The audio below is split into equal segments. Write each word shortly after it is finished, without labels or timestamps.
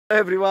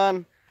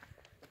Everyone.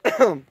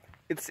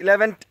 It's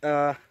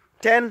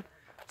 11:10,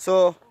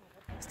 so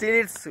still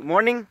it's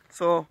morning.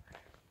 So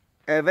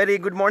a very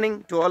good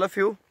morning to all of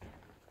you.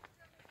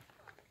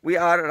 We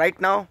are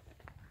right now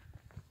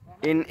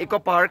in Eco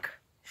Park,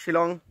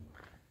 Shillong.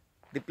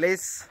 The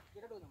place,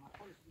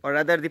 or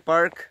rather the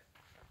park,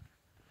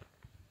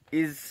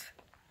 is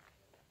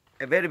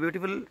a very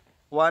beautiful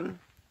one.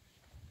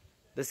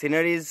 The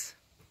sceneries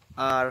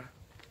are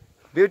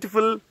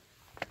beautiful.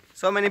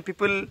 So many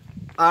people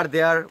are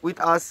there with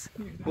us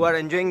who are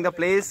enjoying the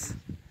place.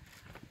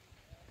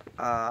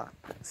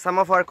 Some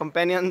of our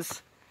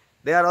companions,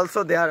 they are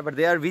also there, but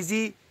they are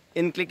busy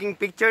in clicking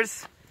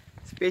pictures,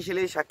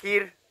 especially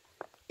Shakir,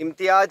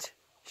 Imtiaz,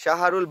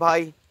 Shaharul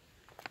Bhai,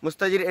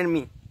 Mustazir and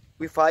me.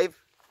 We five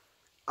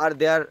are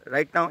there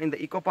right now in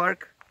the Eco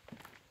Park.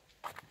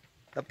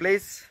 The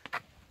place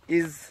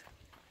is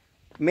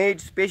made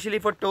specially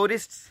for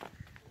tourists.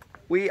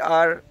 We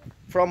are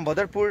from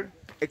Badarpur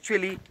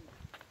actually,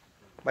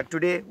 but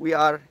today we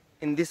are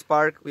in this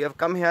park. We have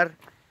come here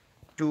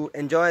to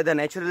enjoy the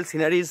natural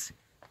sceneries,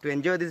 to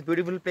enjoy this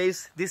beautiful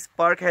place. This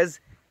park has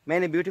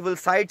many beautiful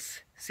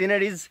sights,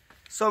 sceneries,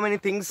 so many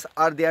things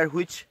are there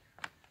which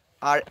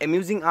are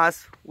amusing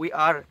us. We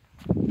are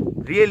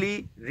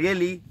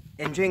really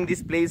enjoying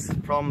this place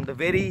from the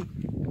very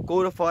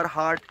core of our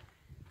heart.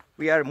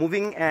 We are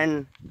moving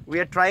and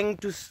we are trying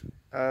to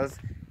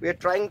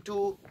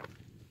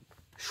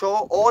show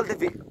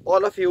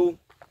all of you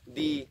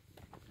the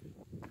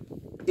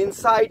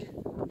inside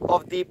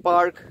of the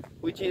park,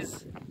 which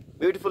is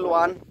beautiful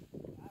one.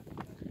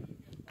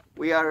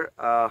 We are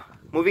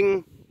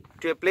moving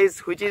to a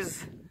place which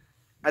is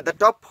at the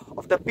top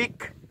of the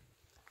peak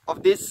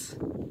of this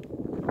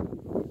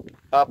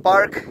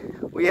park.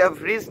 We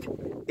have reached,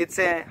 it's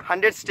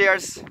 100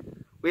 stairs.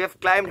 We have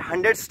climbed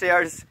 100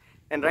 stairs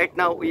and right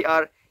now we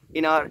are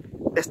in our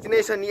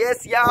destination.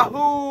 Yes,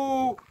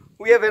 yahoo!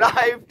 We have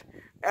arrived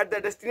at the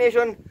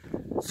destination.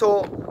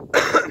 So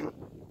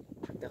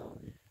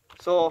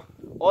so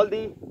all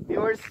the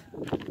viewers,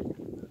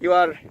 you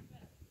are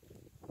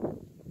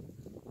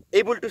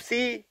able to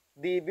see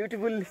the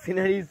beautiful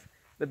sceneries,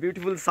 the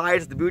beautiful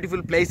sights, the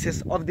beautiful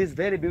places of this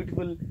very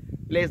beautiful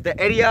place. The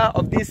area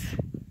of this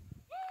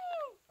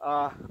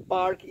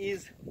park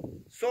is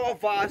so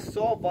vast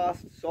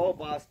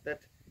that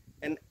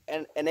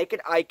a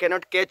naked eye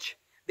cannot catch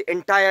the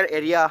entire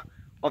area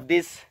of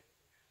this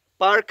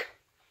park.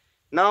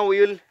 Now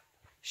we will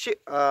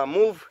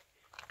move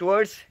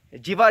towards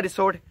Jiva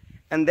Resort,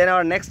 and then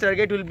our next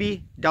target will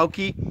be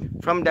Dauki.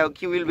 From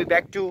Dauki we will be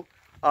back to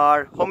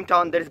our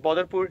hometown, that is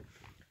Badarpur.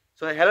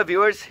 So hello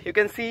viewers, you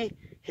can see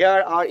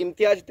here are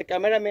Imtiaz, the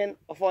cameraman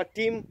of our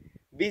team,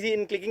 busy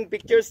in clicking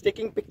pictures,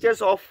 taking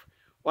pictures of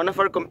one of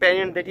our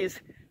companions, that is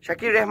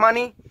Shakir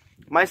Rahmani.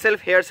 Myself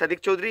here,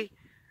 Sadiq Chaudhary,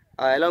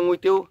 along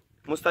with you,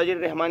 Mustazir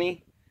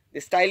Rahmani, the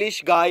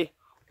stylish guy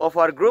of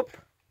our group.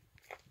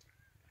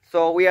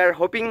 So we are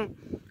hoping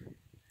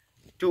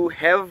to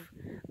have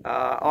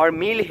our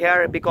meal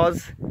here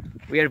because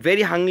we are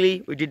very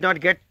hungry. We did not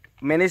get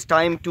manage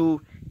time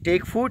to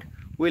take food.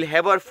 We will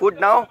have our food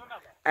now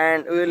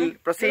and we will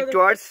proceed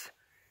towards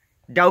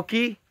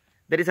Dauki.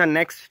 That is our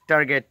next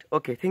target.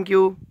 Okay, thank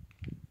you.